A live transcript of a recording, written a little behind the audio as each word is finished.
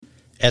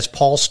As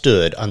Paul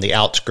stood on the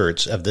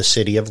outskirts of the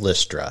city of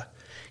Lystra,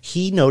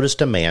 he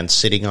noticed a man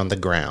sitting on the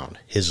ground,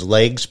 his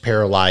legs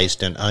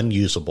paralyzed and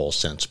unusable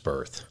since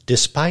birth.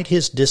 Despite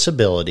his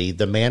disability,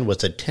 the man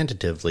was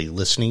attentively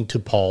listening to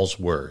Paul's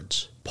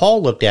words.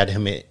 Paul looked at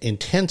him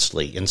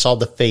intensely and saw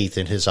the faith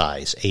in his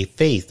eyes, a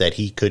faith that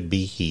he could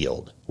be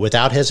healed.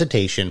 Without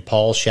hesitation,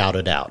 Paul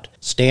shouted out,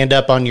 "Stand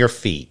up on your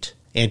feet."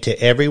 And to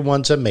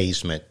everyone's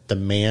amazement, the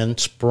man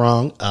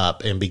sprung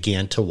up and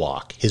began to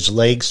walk, his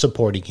legs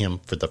supporting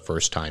him for the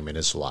first time in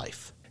his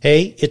life.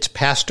 Hey, it's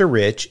Pastor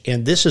Rich,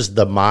 and this is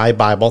the My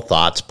Bible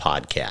Thoughts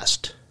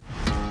podcast.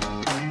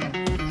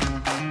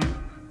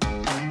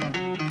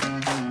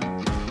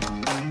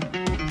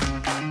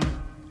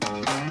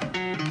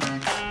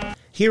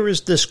 Here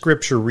is the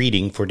scripture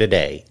reading for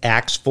today,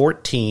 Acts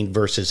 14,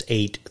 verses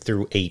 8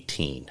 through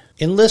 18.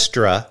 In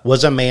Lystra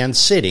was a man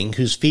sitting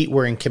whose feet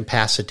were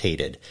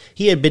incapacitated.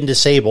 He had been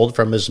disabled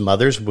from his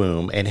mother's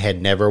womb and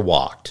had never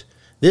walked.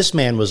 This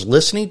man was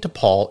listening to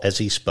Paul as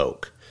he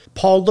spoke.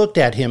 Paul looked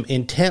at him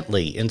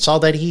intently and saw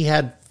that he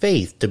had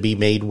faith to be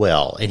made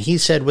well, and he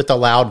said with a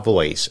loud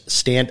voice,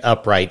 "Stand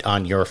upright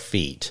on your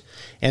feet."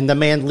 And the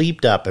man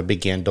leaped up and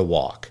began to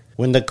walk.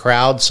 When the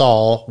crowd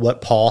saw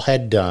what Paul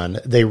had done,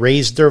 they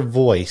raised their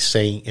voice,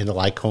 saying in the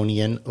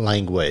Lycaonian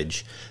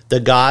language, "The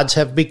gods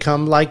have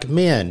become like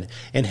men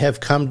and have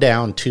come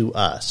down to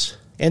us."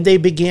 And they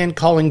began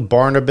calling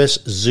Barnabas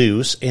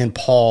Zeus and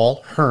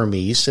Paul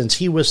Hermes, since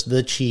he was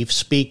the chief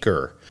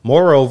speaker.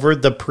 Moreover,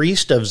 the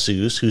priest of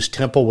Zeus, whose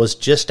temple was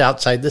just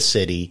outside the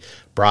city,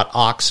 brought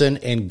oxen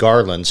and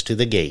garlands to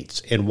the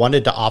gates and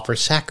wanted to offer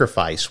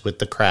sacrifice with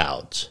the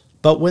crowds.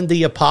 But when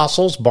the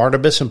apostles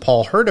Barnabas and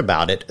Paul heard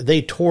about it,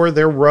 they tore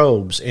their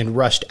robes and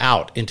rushed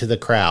out into the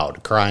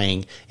crowd,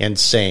 crying and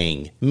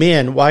saying,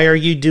 "Men, why are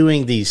you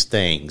doing these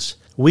things?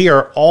 We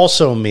are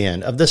also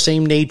men of the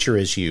same nature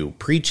as you,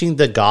 preaching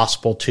the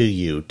gospel to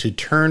you, to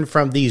turn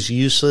from these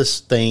useless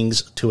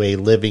things to a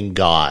living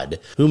God,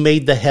 who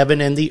made the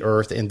heaven and the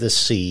earth and the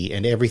sea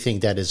and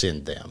everything that is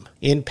in them.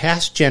 In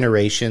past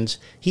generations,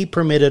 he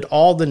permitted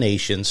all the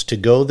nations to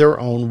go their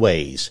own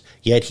ways,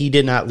 yet he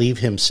did not leave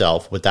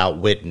himself without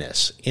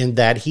witness, in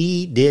that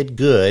he did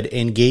good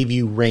and gave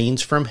you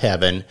rains from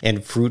heaven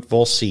and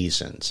fruitful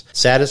seasons,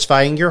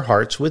 satisfying your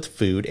hearts with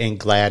food and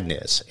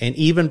gladness. And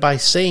even by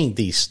saying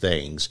these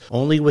things,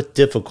 only with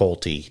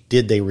difficulty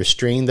did they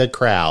restrain the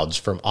crowds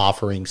from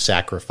offering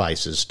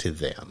sacrifices to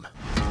them.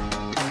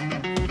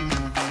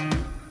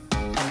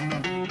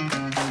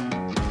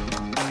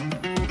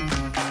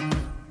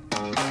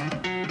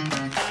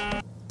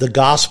 The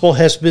gospel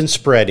has been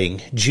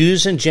spreading,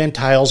 Jews and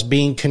Gentiles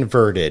being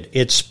converted.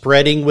 It's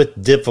spreading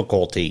with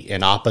difficulty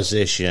and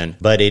opposition,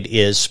 but it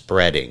is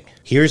spreading.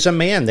 Here's a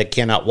man that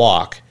cannot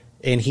walk,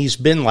 and he's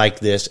been like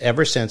this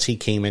ever since he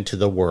came into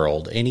the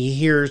world, and he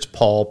hears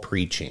Paul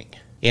preaching.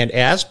 And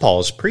as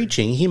Paul's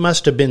preaching, he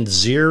must have been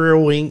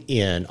zeroing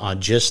in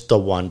on just the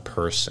one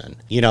person.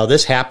 You know,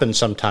 this happens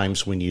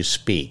sometimes when you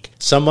speak.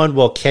 Someone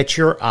will catch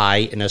your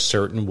eye in a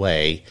certain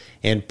way,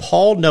 and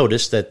Paul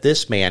noticed that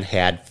this man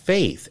had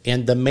faith,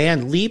 and the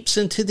man leaps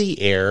into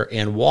the air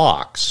and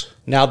walks.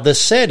 Now, the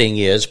setting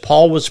is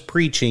Paul was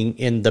preaching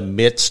in the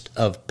midst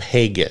of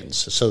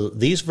pagans. So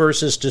these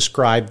verses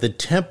describe the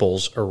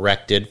temples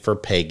erected for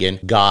pagan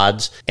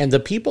gods, and the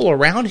people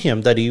around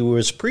him that he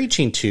was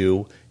preaching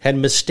to had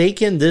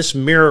mistaken this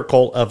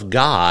miracle of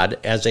God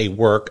as a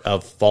work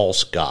of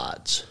false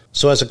gods.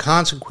 So as a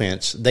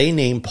consequence, they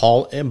named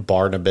Paul and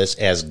Barnabas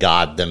as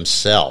God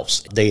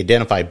themselves. They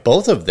identify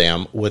both of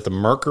them with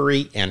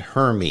Mercury and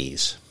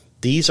Hermes.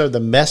 These are the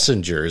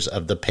messengers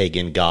of the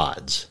pagan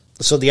gods.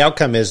 So the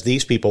outcome is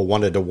these people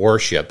wanted to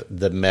worship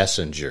the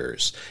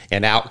messengers.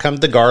 And out come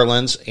the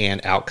garlands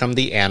and out come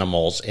the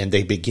animals, and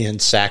they begin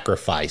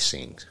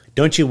sacrificing.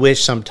 Don't you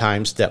wish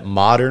sometimes that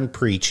modern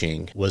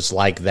preaching was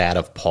like that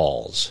of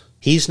Paul's?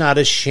 He's not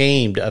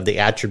ashamed of the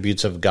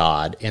attributes of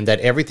God, and that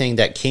everything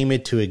that came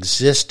into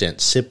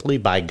existence simply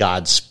by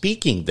God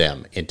speaking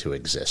them into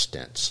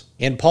existence.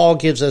 And Paul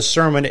gives a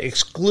sermon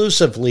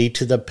exclusively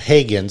to the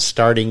pagans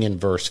starting in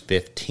verse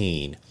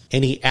 15.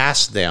 And he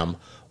asks them,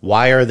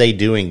 why are they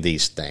doing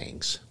these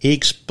things? He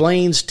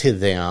explains to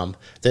them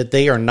that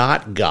they are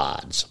not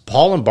gods.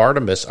 Paul and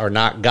Barnabas are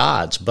not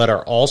gods, but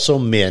are also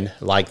men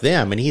like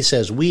them. And he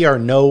says, we are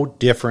no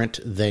different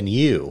than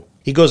you.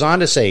 He goes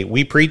on to say,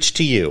 we preach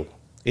to you.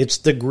 It's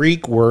the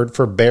Greek word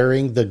for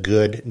bearing the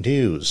good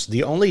news.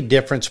 The only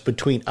difference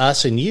between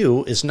us and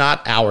you is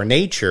not our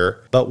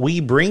nature, but we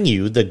bring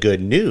you the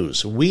good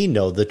news. We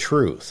know the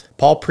truth.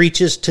 Paul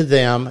preaches to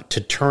them to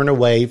turn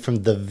away from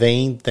the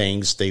vain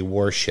things they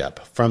worship,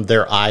 from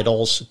their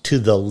idols to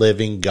the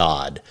living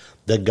God,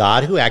 the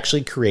God who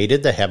actually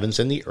created the heavens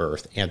and the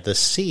earth and the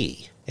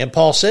sea. And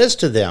Paul says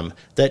to them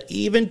that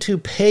even to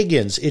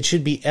pagans it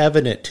should be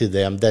evident to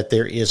them that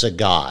there is a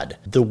God.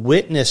 The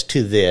witness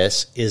to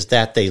this is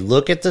that they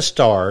look at the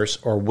stars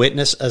or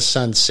witness a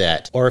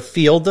sunset or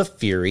feel the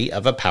fury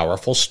of a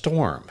powerful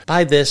storm.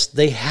 By this,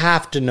 they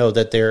have to know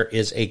that there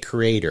is a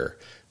creator.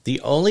 The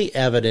only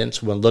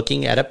evidence when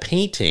looking at a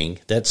painting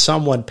that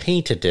someone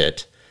painted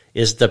it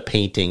is the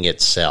painting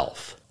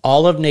itself.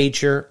 All of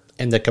nature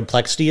and the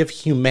complexity of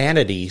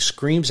humanity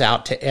screams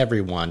out to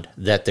everyone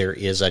that there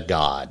is a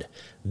God.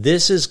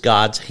 This is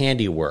God's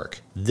handiwork.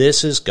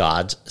 This is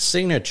God's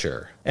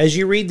signature. As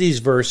you read these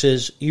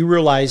verses, you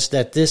realize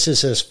that this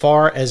is as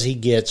far as he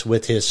gets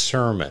with his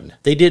sermon.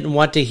 They didn't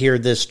want to hear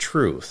this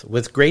truth.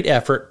 With great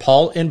effort,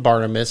 Paul and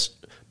Barnabas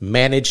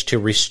managed to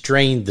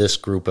restrain this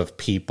group of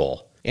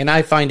people. And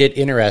I find it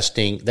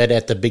interesting that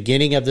at the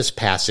beginning of this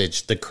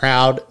passage, the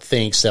crowd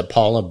thinks that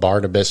Paul and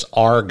Barnabas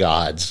are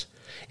gods.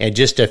 And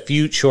just a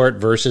few short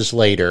verses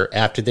later,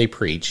 after they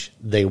preach,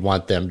 they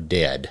want them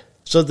dead.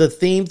 So the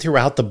theme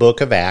throughout the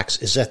book of Acts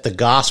is that the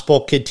gospel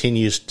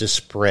continues to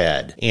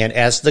spread. And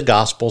as the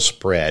gospel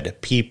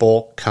spread,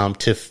 people come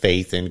to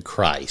faith in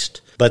Christ.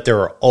 But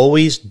there are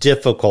always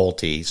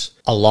difficulties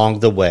along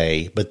the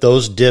way, but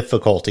those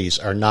difficulties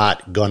are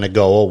not going to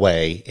go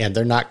away, and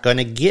they're not going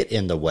to get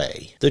in the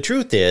way. The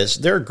truth is,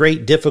 there are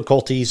great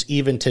difficulties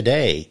even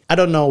today. I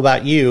don't know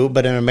about you,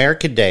 but in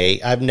America today,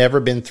 I've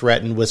never been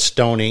threatened with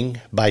stoning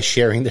by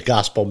sharing the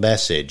gospel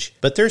message,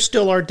 but there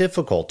still are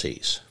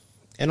difficulties.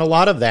 And a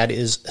lot of that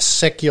is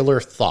secular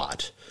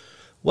thought.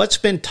 What's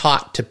been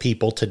taught to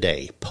people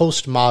today?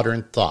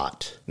 Postmodern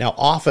thought. Now,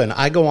 often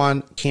I go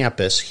on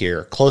campus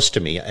here close to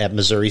me at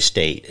Missouri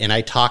State, and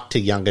I talk to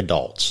young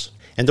adults.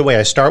 And the way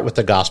I start with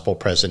the gospel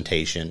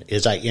presentation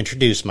is I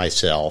introduce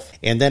myself,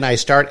 and then I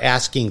start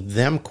asking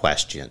them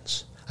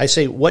questions. I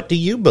say, what do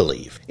you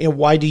believe? And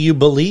why do you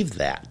believe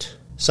that?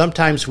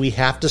 Sometimes we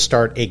have to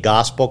start a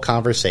gospel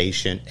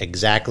conversation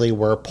exactly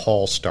where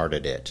Paul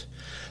started it.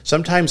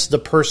 Sometimes the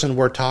person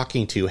we're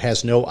talking to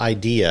has no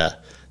idea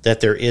that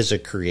there is a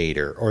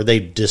creator, or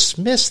they've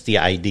dismissed the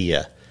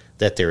idea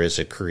that there is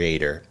a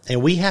creator.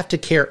 And we have to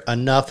care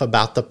enough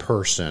about the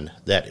person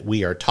that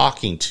we are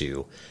talking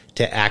to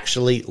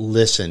actually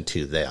listen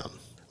to them.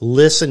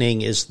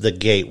 Listening is the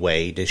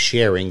gateway to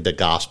sharing the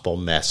gospel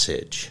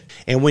message.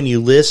 And when you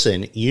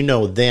listen, you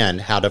know then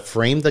how to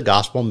frame the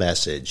gospel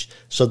message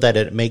so that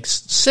it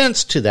makes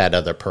sense to that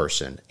other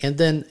person, and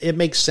then it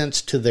makes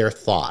sense to their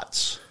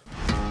thoughts.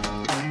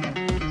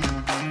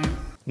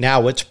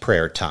 Now it's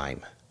prayer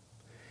time.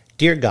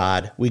 Dear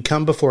God, we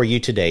come before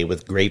you today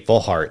with grateful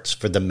hearts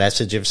for the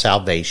message of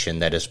salvation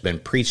that has been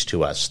preached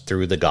to us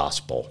through the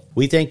gospel.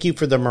 We thank you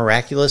for the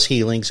miraculous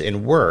healings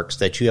and works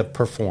that you have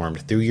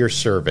performed through your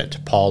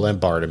servant, Paul and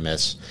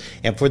Barnabas,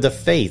 and for the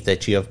faith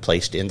that you have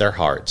placed in their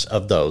hearts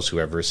of those who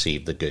have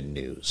received the good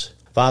news.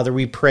 Father,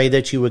 we pray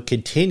that you would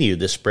continue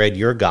to spread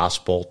your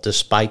gospel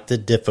despite the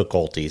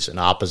difficulties and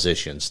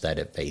oppositions that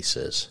it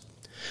faces.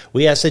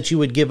 We ask that you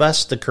would give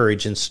us the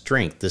courage and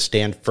strength to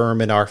stand firm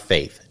in our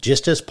faith,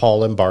 just as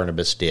Paul and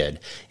Barnabas did,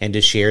 and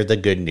to share the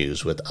good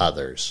news with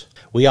others.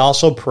 We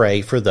also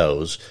pray for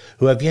those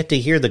who have yet to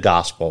hear the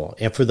gospel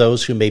and for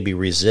those who may be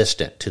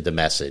resistant to the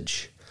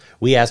message.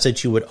 We ask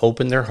that you would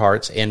open their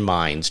hearts and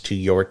minds to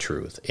your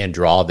truth and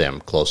draw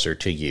them closer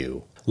to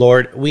you.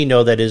 Lord, we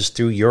know that it is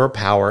through your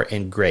power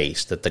and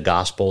grace that the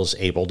gospel is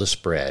able to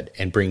spread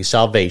and bring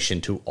salvation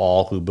to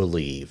all who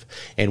believe.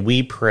 And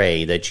we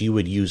pray that you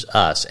would use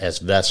us as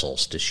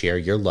vessels to share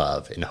your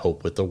love and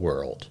hope with the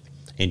world.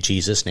 In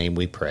Jesus' name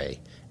we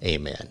pray.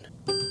 Amen.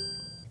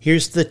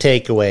 Here's the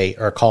takeaway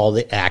or call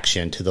to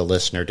action to the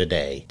listener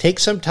today. Take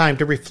some time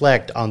to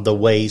reflect on the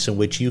ways in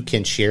which you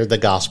can share the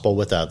gospel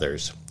with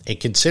others, and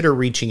consider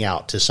reaching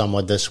out to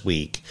someone this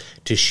week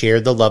to share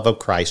the love of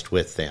Christ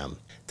with them.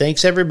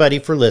 Thanks everybody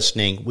for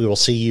listening. We will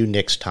see you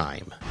next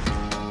time.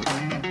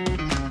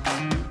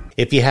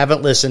 If you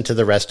haven't listened to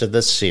the rest of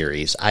this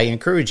series, I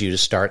encourage you to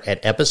start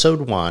at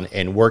episode 1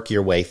 and work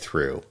your way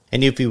through.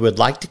 And if you would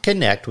like to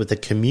connect with a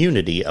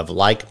community of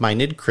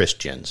like-minded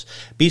Christians,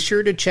 be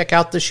sure to check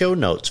out the show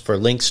notes for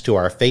links to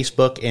our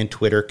Facebook and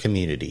Twitter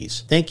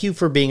communities. Thank you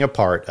for being a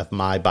part of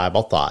My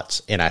Bible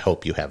Thoughts, and I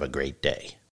hope you have a great day.